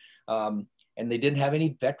team. And they didn't have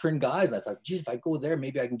any veteran guys. And I thought, geez, if I go there,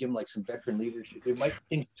 maybe I can give them like some veteran leadership. It might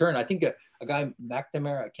turn. I think a guy,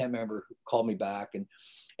 McNamara, I can't remember, who called me back. And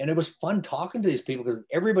it was fun talking to these people because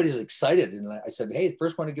everybody's excited. And I said, hey,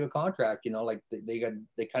 first one to give a contract, like they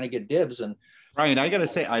kind of get dibs. And Brian, I got to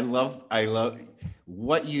say, I love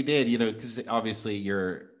what you did, because obviously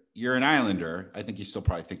you're an Islander. I think you still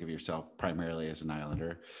probably think of yourself primarily as an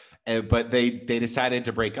Islander, but they decided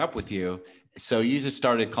to break up with you. So you just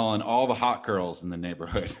started calling all the hot girls in the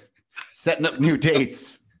neighborhood, setting up new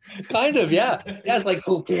dates. Kind of, yeah. Yeah, it's like,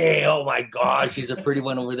 okay, oh my gosh, she's a pretty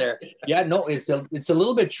one over there. Yeah, no, it's a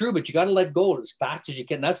little bit true, but you got to let go as fast as you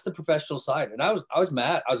can. That's the professional side. And I was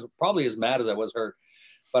mad. I was probably as mad as I was hurt.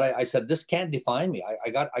 But I said, this can't define me.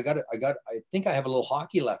 I think I have a little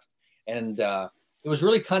hockey left. And it was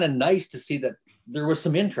really kind of nice to see that there was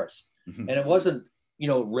some interest. Mm-hmm. And it wasn't,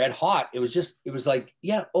 red hot. It was like,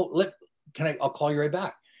 yeah, I'll call you right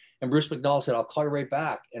back. And Bruce McNeil said, I'll call you right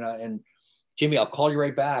back. And Jimmy, I'll call you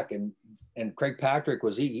right back. And Craig Patrick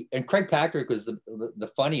was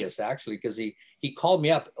the funniest actually, because he called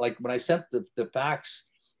me up. Like when I sent the fax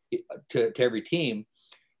to every team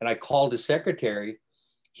and I called his secretary,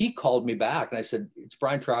 he called me back and I said, it's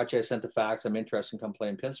Bryan Trottier. I sent the fax. I'm interested in come play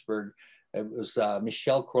in Pittsburgh. It was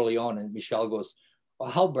Michelle Corleone. And Michelle goes, well,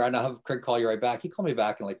 how, Brian, I'll have Craig call you right back. He called me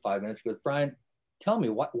back in like 5 minutes. He goes, Brian, tell me,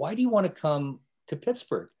 why do you want to come to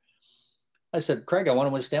Pittsburgh? I said, Craig, I want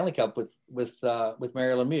to win a Stanley Cup with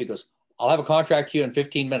Mario Lemieux. He goes, I'll have a contract to you in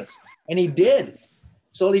 15 minutes. And he did.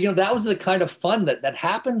 So, that was the kind of fun that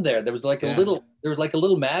happened there. There was like a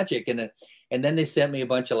little magic. And then they sent me a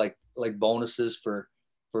bunch of like bonuses for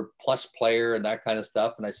plus player and that kind of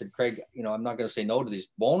stuff. And I said, Craig, I'm not going to say no to these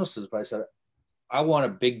bonuses, but I said, I want a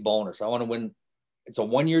big bonus. I want to win. It's a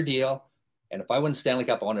 1-year deal. And if I win Stanley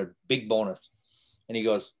Cup, I want a big bonus. And he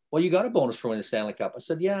goes, well, you got a bonus for winning the Stanley Cup. I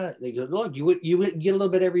said, yeah. They go, look, you get a little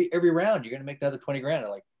bit every round. You're going to make another 20 grand.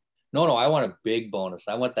 I'm like, no, I want a big bonus.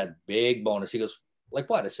 I want that big bonus. He goes, like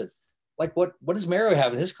what? I said, like what does Mario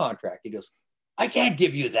have in his contract? He goes, I can't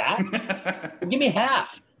give you that. Give me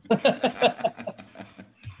half.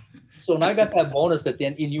 So when I got that bonus at the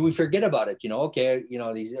end, we forget about it, okay,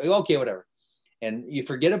 okay, whatever. And you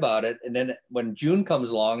forget about it. And then when June comes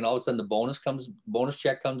along and all of a sudden the bonus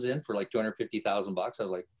check comes in for like $250,000. I was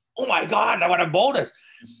like, oh my God, I want a bonus.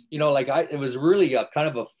 It was really a kind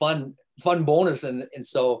of a fun bonus. And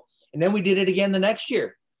then we did it again the next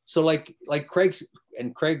year. So like Craig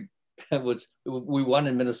we won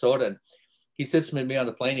in Minnesota and he sits with me on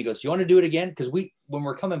the plane. He goes, you want to do it again? Because when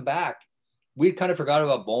we're coming back, we kind of forgot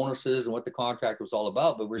about bonuses and what the contract was all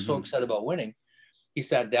about, but we're so excited about winning. He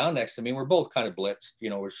sat down next to me. We're both kind of blitzed, you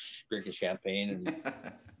know, we're drinking champagne and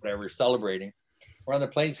whatever, celebrating. We're on the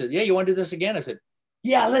plane. He said, yeah, you want to do this again? I said,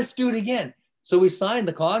 yeah, let's do it again. So we signed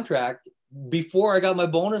the contract before I got my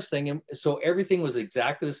bonus thing. And so everything was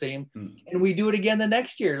exactly the same. And we do it again the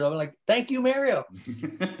next year. So I'm like, thank you, Mario.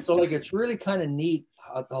 So like, it's really kind of neat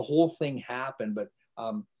how the whole thing happened. But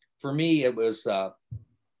for me, it was, I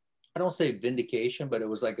don't say vindication, but it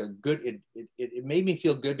was like a good, it made me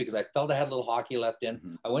feel good because I felt I had a little hockey left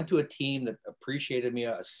in. I went to a team that appreciated me,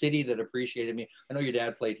 a city that appreciated me. I know your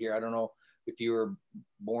dad played here. I don't know if you were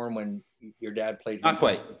born when your dad played here. Not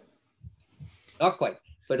quite. Not quite.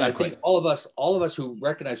 But I think all of us who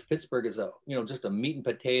recognize Pittsburgh as a, you know, just a meat and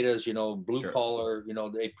potatoes, you know, blue collar, you know,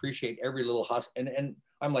 they appreciate every little hustle. And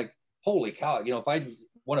I'm like, holy cow, you know, if I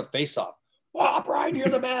want to face off, wow, Bryan, you're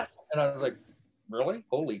the man. And I was like, really?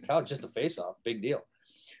 Holy cow, just a face off, big deal.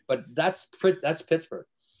 But that's Pittsburgh.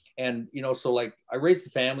 And, you know, so like I raised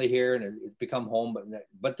the family here and it's become home,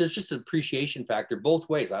 but there's just an appreciation factor both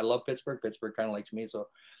ways. I love Pittsburgh. Pittsburgh kind of likes me. So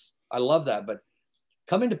I love that. But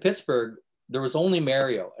coming to Pittsburgh, there was only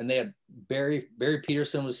Mario, and they had Barry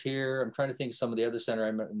Peterson was here. I'm trying to think of some of the other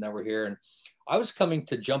center that were here. And I was coming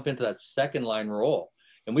to jump into that second line role.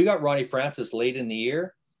 And we got Ronnie Francis late in the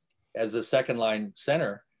year as a second line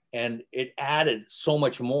center. And it added so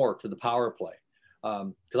much more to the power play.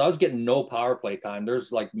 Because I was getting no power play time.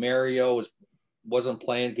 There's like Mario wasn't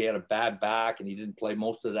playing. He had a bad back and he didn't play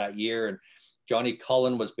most of that year. And Johnny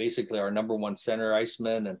Cullen was basically our number one center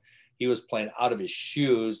iceman. And he was playing out of his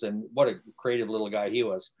shoes, and what a creative little guy he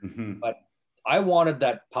was. But I wanted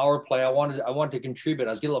that power play. I wanted to contribute. I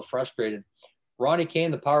was getting a little frustrated. Ronnie came,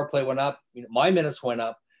 the power play went up. You know, my minutes went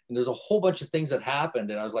up, and there's a whole bunch of things that happened.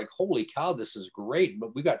 And I was like, holy cow, this is great.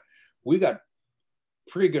 But we got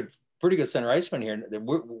pretty good center icemen here.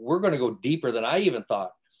 We're going to go deeper than I even thought.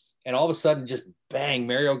 And all of a sudden, just bang,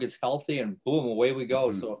 Mario gets healthy, and boom, away we go.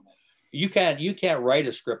 So you can't write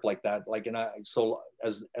a script like that. Like, and so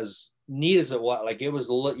as neat as it was, like it was,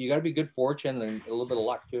 you got to be good fortune and a little bit of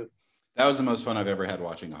luck too. That was the most fun I've ever had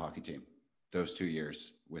watching a hockey team. Those 2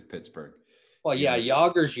 years with Pittsburgh. Well, yeah,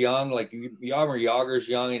 Yager's young, like Yager's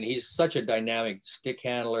young, and he's such a dynamic stick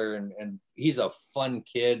handler, and he's a fun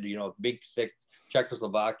kid, you know, big, thick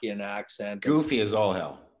Czechoslovakian accent. Goofy as all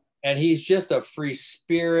hell. And he's just a free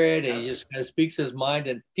spirit, and he just kind of speaks his mind,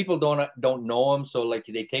 and people don't know him, so like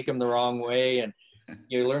they take him the wrong way. And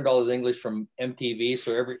you learned all his English from MTV,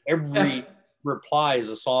 so every reply is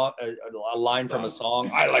a song, a line from a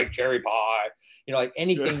song. I like cherry pie, you know, like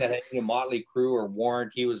anything that had, you know, Motley Crue or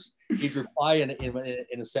Warrant, he'd reply in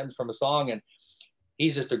a sentence from a song, and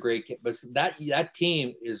he's just a great kid. But that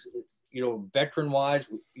team is, you know, veteran wise,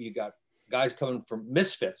 you got guys coming from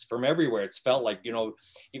misfits from everywhere. It's felt like, you know,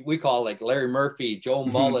 we call like Larry Murphy, Joe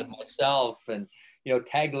Mullet, myself, and, you know,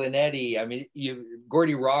 Taglinetti. I mean,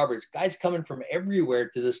 Gordy Roberts, guys coming from everywhere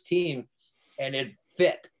to this team, and it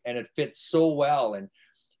fit so well. And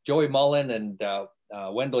Joey Mullen and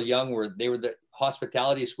Wendell Young they were the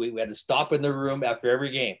hospitality suite. We had to stop in the room after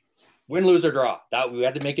every game, win, lose, or draw. That we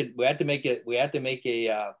had to make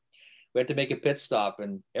a pit stop,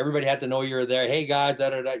 and everybody had to know you were there. Hey guys,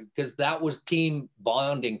 because that was team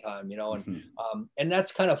bonding time, you know, and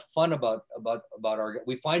that's kind of fun about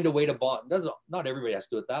we find a way to bond. Not everybody has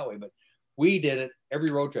to do it that way, but we did it every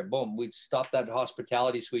road trip. Boom, we'd stop that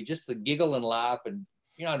hospitality suite just to giggle and laugh, and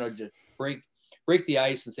you know, just break the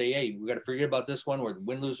ice and say, hey, we got to forget about this one, or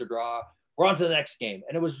win, lose, or draw. We're on to the next game,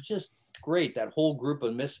 and it was just great. That whole group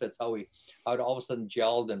of misfits, how it all of a sudden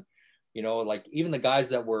gelled. And you know, like even the guys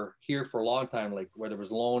that were here for a long time, like whether it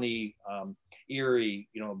was Loney, Erie,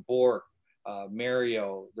 you know, Bork,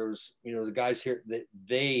 Mario, there was, you know, the guys here that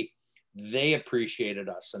they appreciated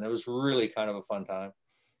us, and it was really kind of a fun time.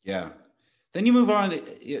 Yeah. Then you move on.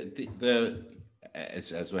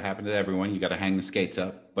 As what happened to everyone, you got to hang the skates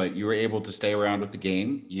up, but you were able to stay around with the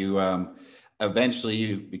game. You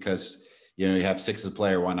eventually, because you know, you have 6 as a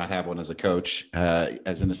player, why not have one as a coach?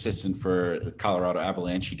 As an assistant for the Colorado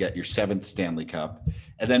Avalanche, you get your 7th Stanley Cup.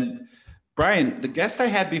 And then, Bryan, the guest I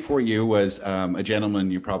had before you was a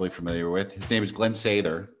gentleman you're probably familiar with. His name is Glenn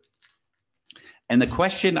Sather. And the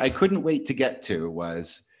question I couldn't wait to get to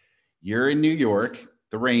was, you're in New York,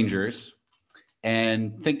 the Rangers,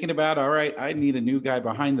 and thinking about, all right, I need a new guy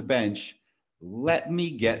behind the bench. Let me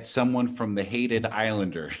get someone from the hated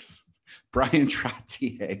Islanders, Bryan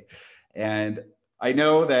Trottier. And I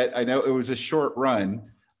know it was a short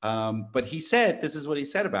run, but this is what he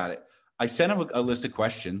said about it. I sent him a list of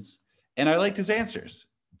questions, and I liked his answers.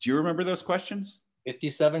 Do you remember those questions?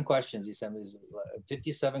 57 questions. He sent me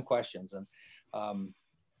 57 questions. And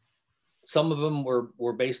some of them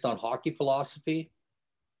were based on hockey philosophy,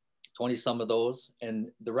 20 some of those.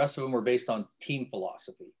 And the rest of them were based on team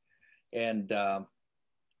philosophy. And,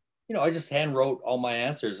 I just hand wrote all my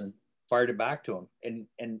answers and fired it back to him.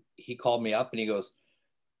 And he called me up and he goes,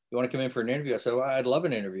 "You want to come in for an interview?" I said, "Well, I'd love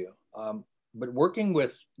an interview." But working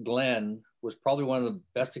with Glenn was probably one of the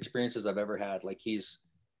best experiences I've ever had. Like he's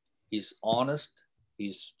honest,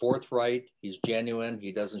 he's forthright, he's genuine.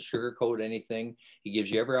 He doesn't sugarcoat anything. He gives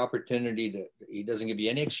you every opportunity he doesn't give you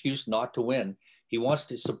any excuse not to win. He wants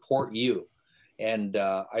to support you. And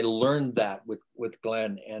I learned that with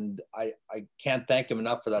Glenn, and I can't thank him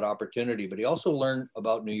enough for that opportunity. But he also learned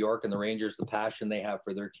about New York and the Rangers, the passion they have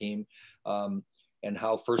for their team, and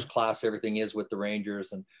how first class everything is with the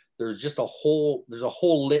Rangers. And there's a whole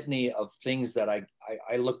litany of things that I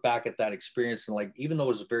look back at that experience, and like, even though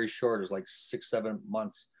it was very short, it was like 6-7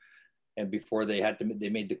 months, and before they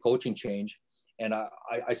made the coaching change. And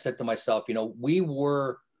I said to myself, we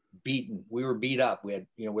were beaten. We were beat up. We had,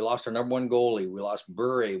 we lost our number one goalie. We lost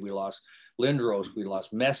Bure. We lost Lindros. We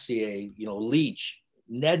lost Messier, Leach,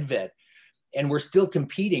 Nedved, and we're still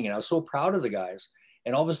competing. And I was so proud of the guys.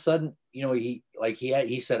 And all of a sudden,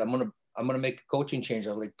 he said, I'm going to make a coaching change.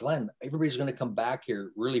 I was like, "Glenn, everybody's going to come back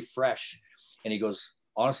here really fresh." And he goes,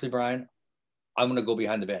 "Honestly, Brian, I'm going to go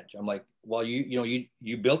behind the bench." I'm like, "Well,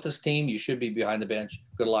 you built this team. You should be behind the bench.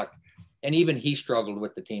 Good luck." And even he struggled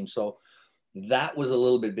with the team. So that was a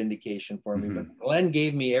little bit vindication for me. But Glenn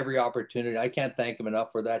gave me every opportunity. I can't thank him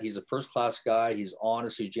enough for that. He's a first-class guy. He's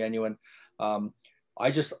honest. He's genuine.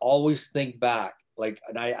 I just always think back,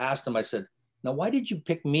 and I asked him, I said, "Now, why did you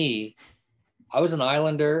pick me? I was an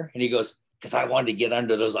Islander." And he goes, "Because I wanted to get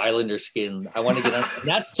under those Islander skin. I want to get under." And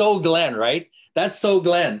that's so Glenn, right? That's so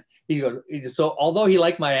Glenn. He goes, so although he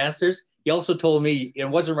liked my answers, he also told me, it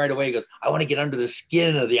wasn't right away. He goes, "I want to get under the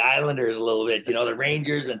skin of the Islanders a little bit, the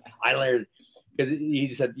Rangers and Islanders." Because he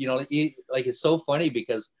said, it's so funny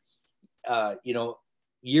because,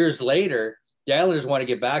 years later, the Islanders want to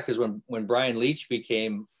get back, because when Brian Leetch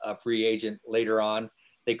became a free agent later on,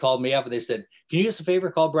 they called me up and they said, "Can you do us a favor,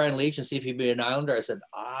 call Brian Leetch and see if he'd be an Islander?" I said,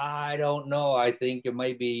 "I don't know. I think it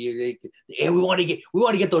might be. Hey, we want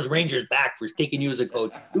to get those Rangers back for taking you as a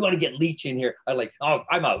coach. We want to get Leetch in here." I'm like, "Oh,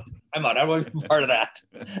 I'm out. I don't want to be part of that."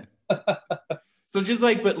 So just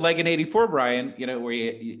like in '84, Brian, where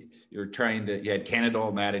you're trying to, you had Canada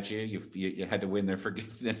all mad at you. You had to win their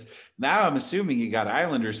forgiveness. Now I'm assuming you got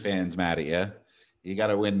Islanders fans mad at you. You got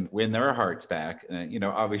to win their hearts back.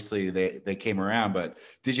 Obviously they came around, but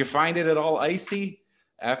did you find it at all icy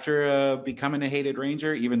after becoming a hated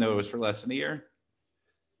Ranger, even though it was for less than a year?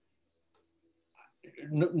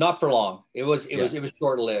 Not for long. It was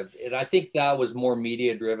short lived, and I think that was more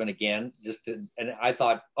media driven again. And I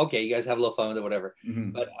thought, okay, you guys have a little fun with it, whatever.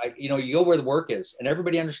 But you go where the work is, and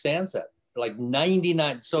everybody understands that. Like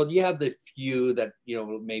 99. So you have the few that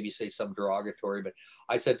maybe say some derogatory, but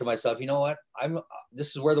I said to myself, you know what?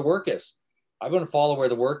 This is where the work is. I'm going to follow where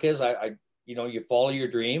the work is. You follow your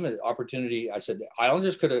dream and opportunity. I said,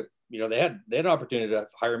 Islanders could have, they had an opportunity to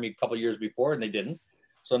hire me a couple of years before, and they didn't.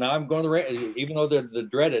 So now I'm going to the Rangers, even though they're the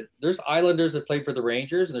dreaded. There's Islanders that played for the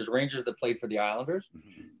Rangers, and there's Rangers that played for the Islanders,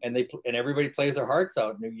 and everybody plays their hearts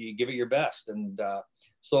out, and you give it your best. And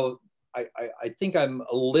so I think I'm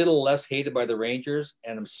a little less hated by the Rangers,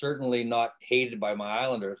 and I'm certainly not hated by my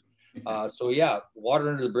Islanders. So yeah, water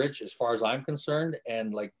under the bridge as far as I'm concerned.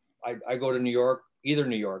 And I go to New York, either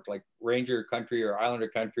New York, like Ranger country or Islander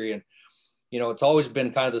country, and it's always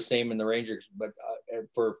been kind of the same in the Rangers. But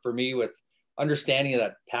for me, with understanding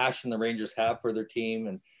that passion the Rangers have for their team,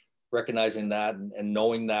 and recognizing that, and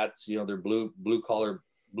knowing that they're blue collar,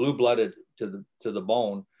 blue blooded to the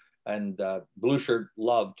bone, and blue shirt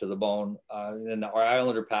love to the bone, and our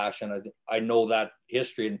Islander passion. I know that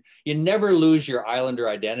history, and you never lose your Islander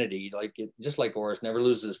identity. Just like Oris never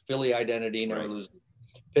loses Philly identity, never loses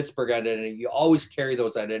Pittsburgh identity. You always carry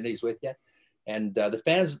those identities with you, and the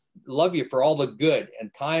fans love you for all the good.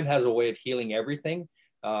 And time has a way of healing everything.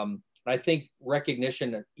 I think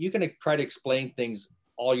recognition, you can try to explain things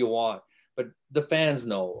all you want, but the fans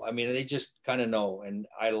know. I mean, they just kind of know. And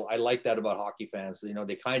I like that about hockey fans.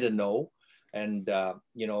 They kind of know. And,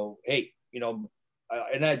 hey,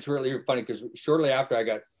 and that's really funny, because shortly after I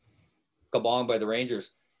got kabonged by the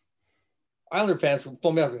Rangers, Islander fans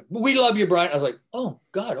phoned me up, "We love you, Brian." I was like, "Oh,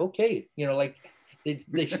 God, okay."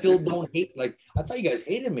 They still don't hate. I thought you guys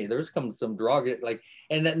hated me. There's some derogatory,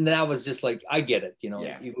 and then that was just I get it.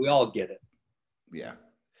 We all get it. Yeah.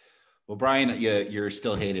 Well, Brian, you're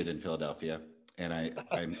still hated in Philadelphia, and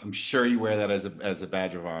I'm sure you wear that as a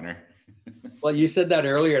badge of honor. Well, you said that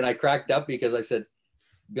earlier, and I cracked up because I said,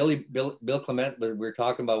 Bill Clement, we were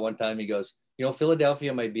talking about one time, he goes,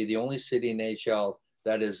 Philadelphia might be the only city in NHL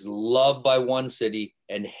that is loved by one city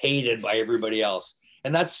and hated by everybody else.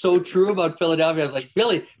 And that's so true about Philadelphia. I was like,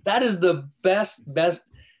 Billy, that is the best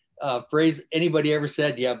phrase anybody ever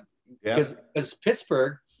said. Yeah. Because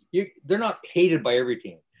Pittsburgh, they're not hated by every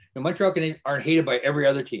team. Montreal Canadiens aren't hated by every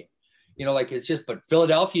other team. It's just, but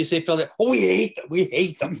Philadelphia, you say Philadelphia, oh, we hate them. We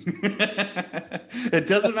hate them. It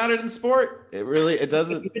doesn't matter in sport. It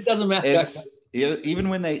doesn't. It doesn't matter. It's, even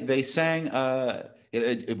when they sang, when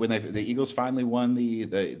the Eagles finally won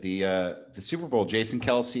the Super Bowl, Jason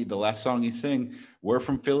Kelce, the last song he sang, "We're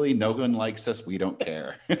from Philly. No one likes us. We don't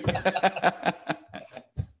care."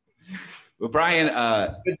 Well, Bryan,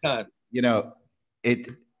 good time.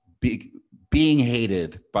 Being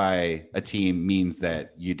hated by a team means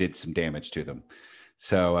that you did some damage to them.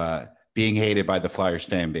 So being hated by the Flyers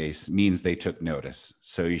fan base means they took notice.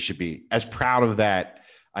 So you should be as proud of that,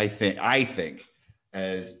 I think,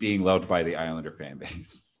 as being loved by the Islander fan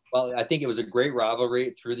base. Well, I think it was a great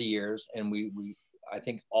rivalry through the years, and I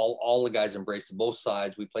think all the guys embraced both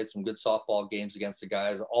sides. We played some good softball games against the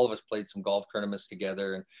guys. All of us played some golf tournaments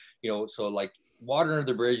together, and so like water under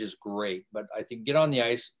the bridge is great, but I think get on the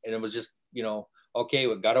ice and it was just okay,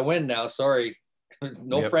 we've got to win now. Sorry,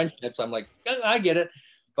 no friendships. I'm like, I get it,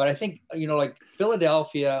 but I think like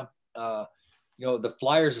Philadelphia, the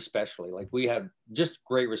Flyers especially, like we have just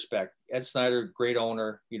great respect. Ed Snyder, great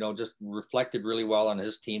owner, just reflected really well on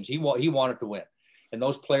his teams. He wanted to win, and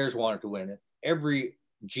those players wanted to win. And every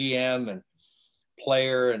GM and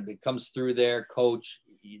player and it comes through their coach,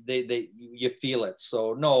 you feel it.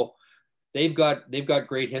 So no, they've got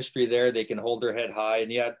great history there. They can hold their head high,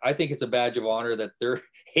 and yet I think it's a badge of honor that they're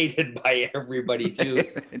hated by everybody too,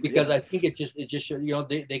 because I think it just shows,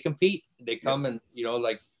 they compete. They come and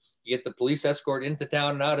like you get the police escort into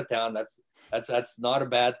town and out of town. That's not a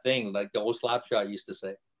bad thing. Like the old Slapshot used to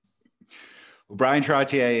say. Well, Bryan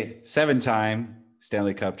Trottier, 7-time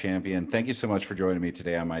Stanley Cup champion. Thank you so much for joining me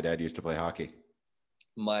today on My Dad Used to Play Hockey.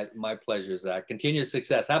 My pleasure, Zach. Continued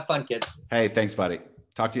success. Have fun, kid. Hey, thanks, buddy.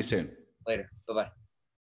 Talk to you soon. Later. Bye-bye.